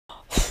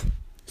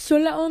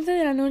Son las 11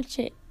 de la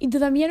noche y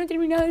todavía no he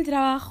terminado el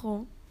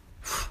trabajo.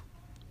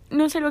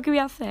 No sé lo que voy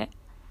a hacer.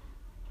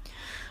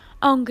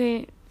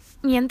 Aunque,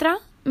 mientras,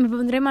 me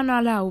pondré manos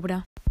a la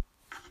obra.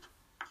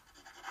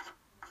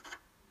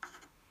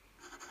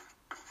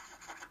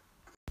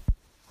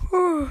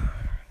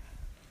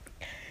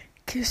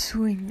 Qué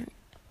sueño.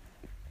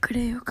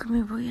 Creo que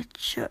me voy a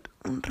echar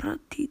un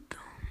ratito.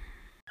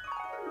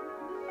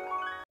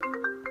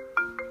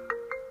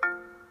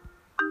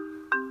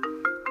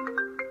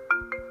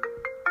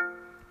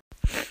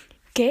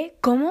 ¿Qué?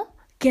 ¿Cómo?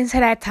 ¿Quién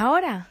será a esta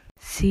hora?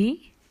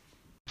 ¿Sí?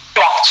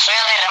 Soy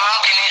Abderramán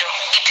I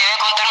y te voy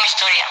a contar mi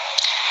historia.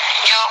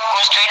 Yo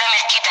construí la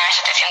mezquita en el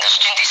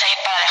 786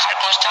 para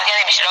dejar constancia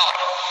de mis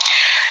logros.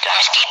 La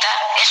mezquita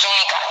es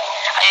única.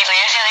 A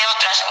diferencia de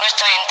otras, no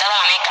está orientada a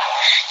la Meca,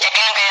 ya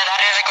que no quería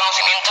darle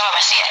reconocimiento a la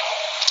Basía,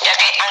 ya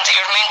que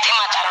anteriormente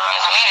mataron a mi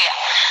familia.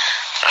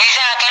 Lo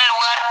hice en aquel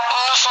lugar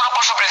no solo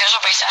por su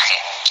precioso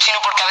paisaje, sino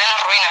porque había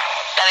una ruina,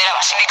 la de la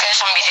Basílica de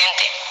San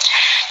Vicente.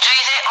 Yo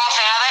hice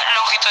 11 naves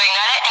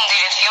longitudinales en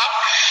dirección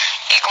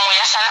y, como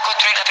ya sabes,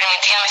 construí la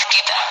primitiva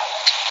mezquita.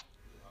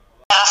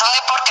 La razón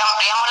de por qué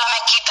ampliamos la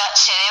mezquita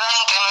se debe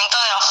al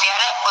incremento de los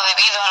fieles o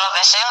debido a los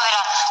deseos de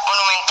la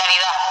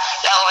monumentalidad.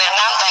 La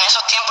gobernanta en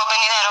esos tiempos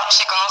venideros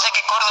se conoce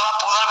que Córdoba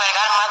pudo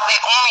albergar más de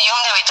 1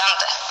 millón de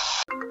habitantes.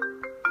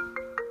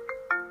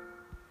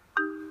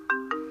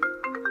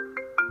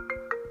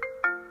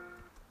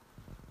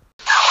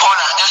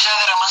 Hola, yo soy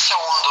Abderramán II.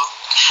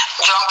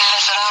 Yo amplié la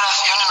sala de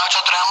oración en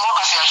 8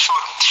 tramos hacia el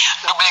sur.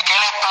 Dupliqué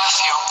el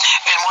espacio.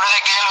 El muro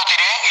de Kiev lo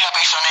tiré y la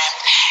pezoné.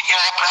 Y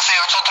lo desplacé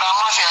 8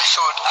 tramos hacia el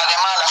sur.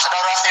 Además, la sala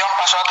de oración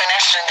pasó a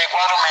tener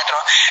 64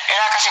 metros.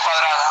 Era casi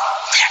cuadrada.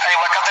 Al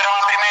igual que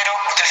Abderramán I,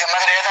 utilizó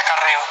materiales de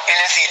acarreo, es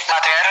decir,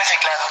 materiales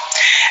reciclados.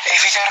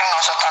 Edificios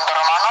ruinosos, tanto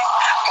romanos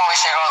como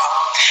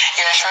visigodos.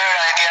 Y el suelo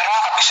era de tierra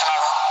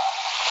apisonada.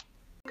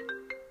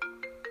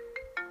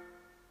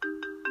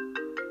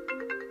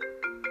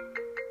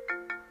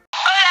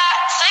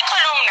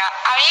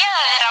 Amiga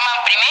de Abderramán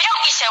I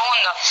y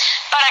II.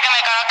 Para que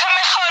me conozcas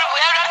mejor,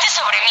 voy a hablarte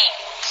sobre mí.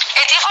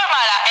 Estoy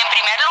formada, en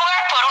primer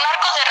lugar, por un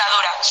arco de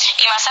herradura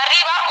y más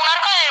arriba un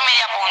arco de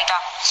media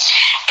punta.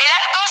 El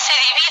arco se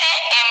divide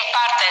en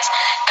partes,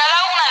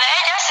 cada una de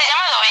ellas se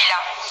llama dovela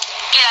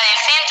y la del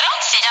centro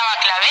se llama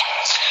clave.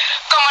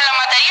 Como los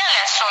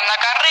materiales son de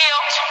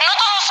acarreo, no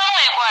todos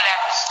somos iguales.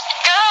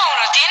 Cada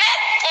uno tiene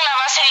una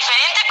base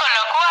diferente, con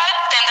lo cual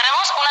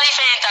tendremos una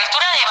diferente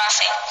altura de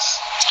base.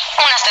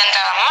 Unas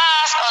tendrán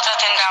más, otras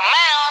tendrán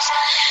menos,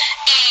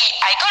 y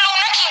hay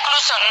columnas que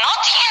incluso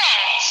no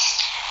tienen.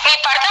 Mis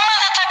partes más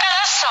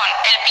destacadas son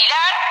el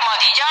pilar,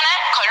 modillones,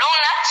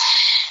 columnas,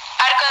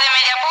 arco de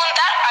media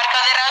punta, arco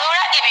de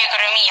herradura y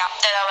bicromía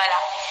de dovela.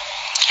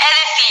 Es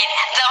decir,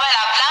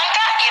 dovela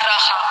blanca y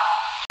roja.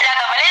 La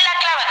dovela es la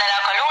clave de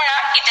la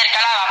columna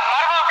intercalaba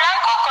mármol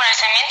blanco con el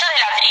cemento de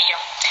ladrillo.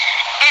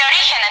 El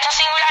origen de estos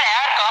singulares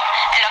arcos,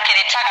 en los que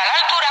destaca la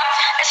altura,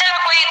 es el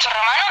acueducto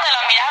romano de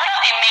los Milagros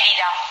en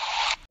Mérida.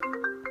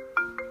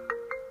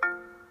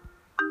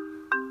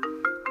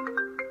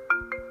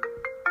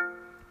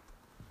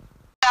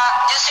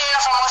 Yo soy una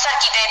famosa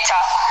arquitecta,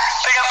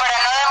 pero para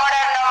no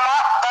demorarnos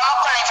más, vamos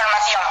con la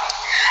información.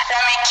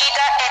 La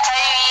mezquita está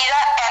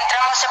dividida en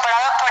tramos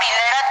separados por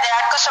hileras de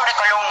arcos sobre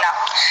columnas.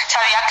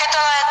 ¿Sabías que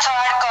todos estos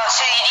arcos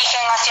se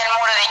dirigen hacia el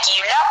muro de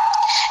Qibla?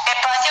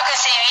 Espacio que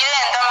se divide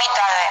en dos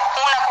mitades,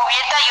 una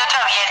cubierta y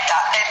otra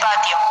abierta, el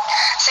patio.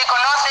 Se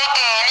conoce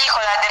que el hijo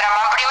de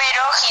Abderramán I,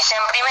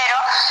 Gisén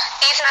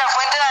I, hizo la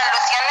fuente de las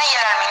Lucianas y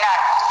el alminar.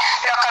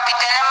 Los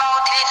capiteles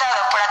más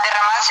utilizados por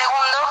Abderramán II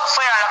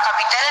fueron los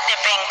capiteles de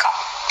penca.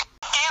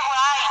 ¡Qué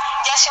guay!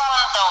 Ya sé un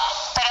montón.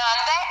 Pero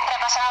antes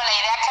repasamos las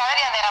ideas clave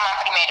de Abderramán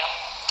I.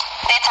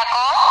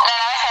 Destacó la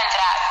nave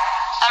central,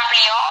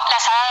 amplió la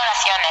sala de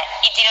oraciones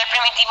y tiró el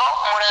primitivo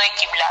muro de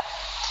Qibla.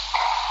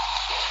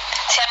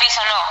 Se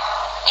apisonó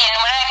y el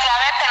número de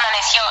claves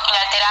permaneció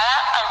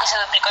inalterada, aunque se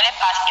duplicó el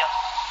espacio.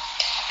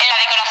 En la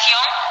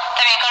decoración,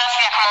 también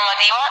conocida como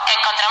motivos,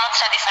 encontramos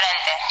 3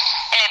 diferentes.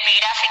 El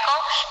epigráfico,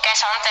 que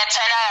son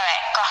textos en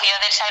árabe cogidos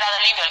del sagrado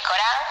libro, el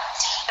Corán.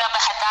 Los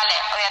vegetales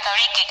o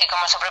diatabrique, que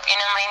como su propio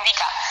nombre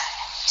indica,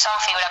 son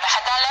figuras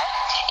vegetales.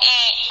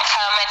 Y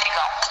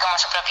geométricos, que como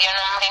su propio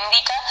nombre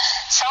indica,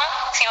 son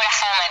figuras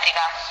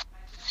geométricas.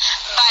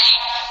 Vale,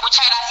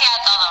 muchas gracias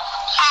a todos.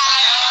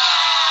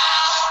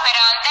 Pero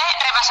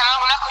antes repasamos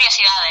algunas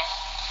curiosidades.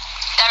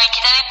 La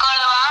mezquita de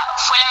Córdoba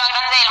fue la más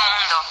grande del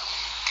mundo.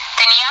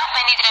 Tenía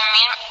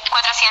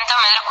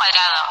 23.400 metros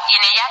cuadrados y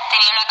en ella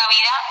tenía una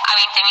cabida a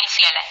 20.000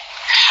 fieles.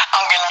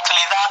 Aunque en la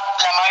actualidad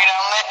la más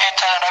grande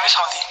está en Arabia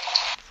Saudí.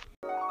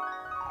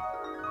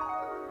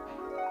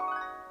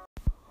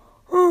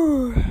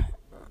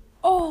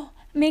 Oh,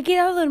 me he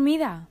quedado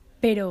dormida.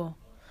 Pero,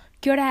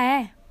 ¿qué hora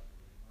es?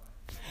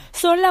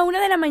 Son las 1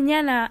 de la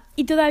mañana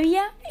y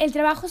todavía el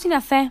trabajo sin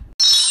hacer.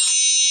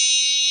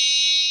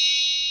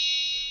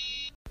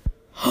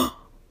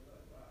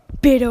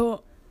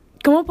 Pero,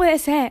 ¿cómo puede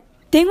ser?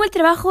 Tengo el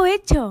trabajo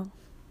hecho.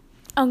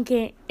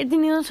 Aunque he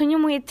tenido un sueño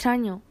muy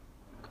extraño.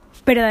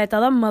 Pero de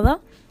todos modos,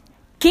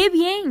 ¡Qué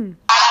bien!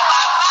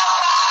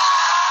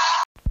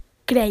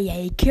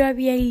 ¿Creíais que os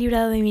habíais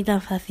librado de mí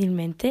tan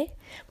fácilmente?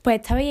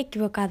 Pues estabais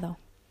equivocados.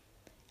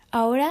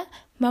 Ahora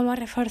vamos a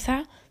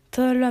reforzar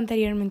todo lo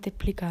anteriormente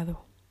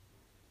explicado.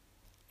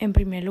 En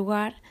primer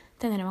lugar,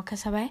 tendremos que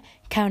saber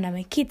qué es una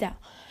mezquita.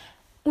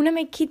 Una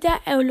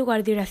mezquita es un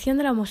lugar de oración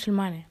de los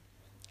musulmanes.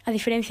 A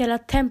diferencia de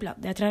los templos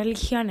de otras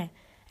religiones,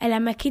 en las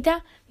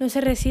mezquitas no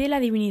se reside la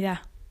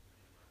divinidad.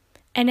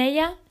 En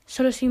ellas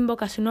solo se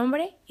invoca su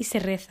nombre y se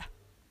reza.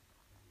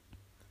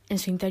 En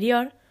su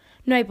interior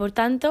no hay, por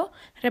tanto,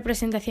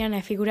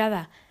 representaciones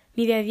figuradas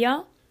ni de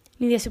Dios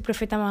ni de su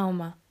profeta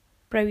Mahoma,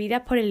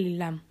 prohibidas por el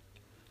Islam.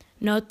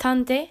 No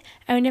obstante,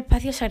 es un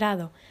espacio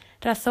sagrado,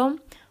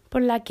 razón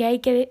por la que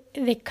hay que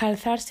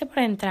descalzarse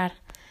para entrar,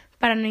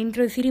 para no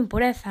introducir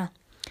impurezas.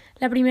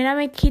 La primera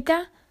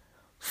mezquita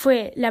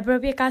fue la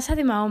propia casa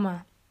de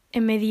Mahoma,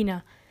 en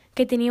Medina,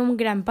 que tenía un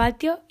gran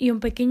patio y un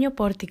pequeño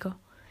pórtico,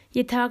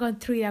 y estaba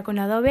construida con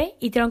adobe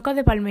y troncos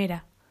de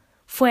palmera.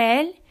 Fue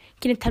él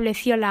quien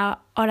estableció las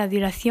horas de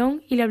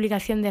oración y la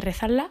obligación de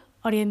rezarlas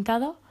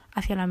orientados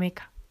hacia la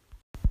Meca.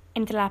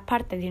 Entre las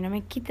partes de una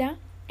mezquita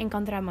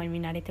encontramos el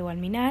minarete o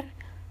alminar,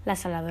 la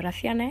sala de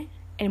oraciones,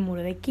 el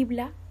muro de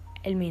Qibla,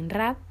 el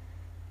minrab,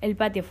 el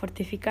patio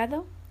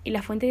fortificado y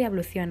la fuente de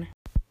abluciones.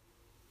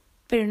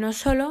 Pero no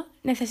solo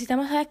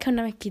necesitamos saber qué es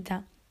una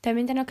mezquita,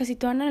 también tenemos que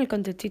situarnos en el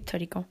contexto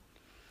histórico.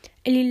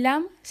 El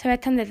Islam se va a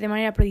extender de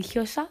manera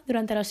prodigiosa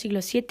durante los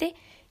siglos 7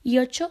 y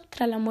 8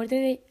 tras la muerte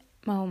de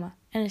Mahoma,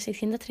 en el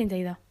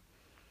 632.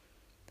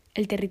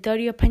 El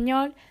territorio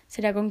español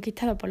será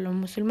conquistado por los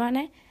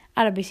musulmanes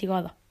a los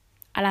visigodos,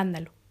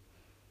 al-Ándalus.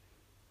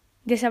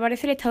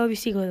 Desaparece el estado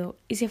visigodo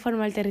y se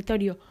forma el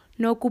territorio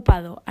no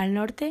ocupado al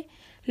norte,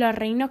 los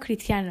reinos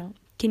cristianos,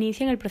 que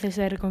inician el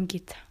proceso de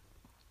reconquista.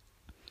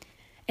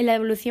 En la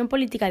evolución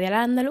política de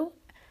Al-Ándalus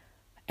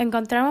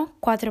encontramos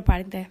 4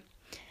 partes.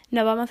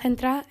 Nos vamos a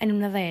centrar en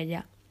una de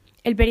ellas,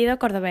 el período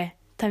cordobés,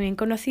 también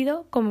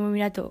conocido como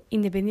Emirato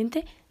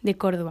Independiente de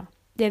Córdoba,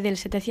 desde el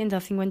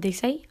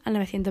 756 al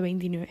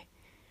 929.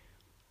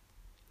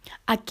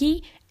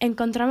 Aquí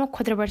encontramos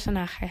 4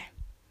 personajes.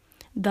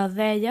 2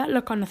 de ellos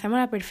los conocemos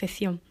a la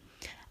perfección.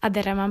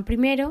 Abderramán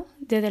I,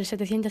 desde el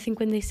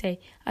 756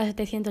 al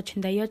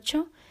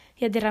 788,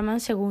 y Abderramán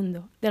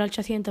II, del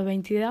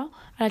 822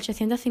 al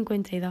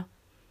 852.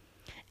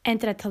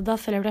 Entre estos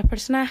 2 célebres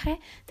personajes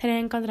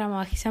también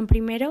encontramos a Hisham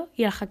I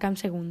y al Hakam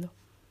II.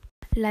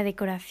 La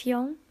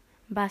decoración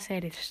va a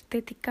ser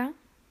estética,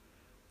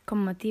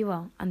 con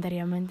motivos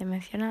anteriormente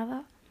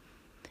mencionados.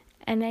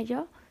 En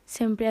ellos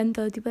se emplean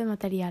todo tipo de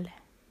materiales: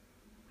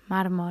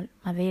 mármol,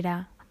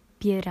 madera,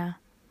 piedra,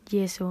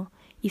 yeso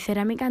y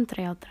cerámica,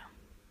 entre otros.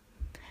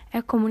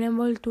 Es como una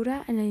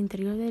envoltura en el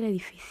interior del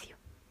edificio.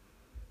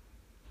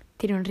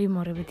 Tiene un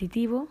ritmo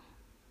repetitivo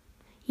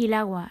y el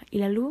agua y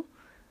la luz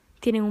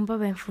tienen un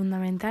papel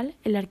fundamental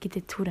en la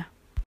arquitectura.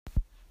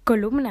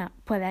 Columna,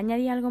 ¿puedes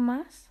añadir algo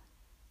más?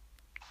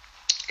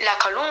 Las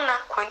columnas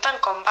cuentan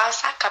con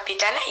basas,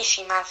 capiteles y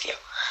cimacios,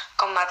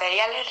 con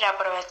materiales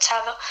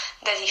reaprovechados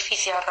de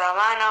edificios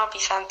romanos,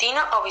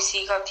 bizantinos o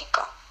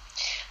visigóticos.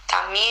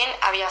 También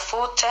había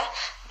fustes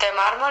de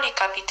mármol y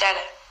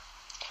capiteles.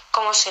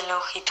 Como su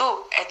longitud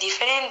es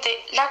diferente,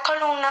 las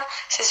columnas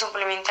se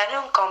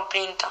suplementaron con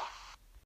plintos.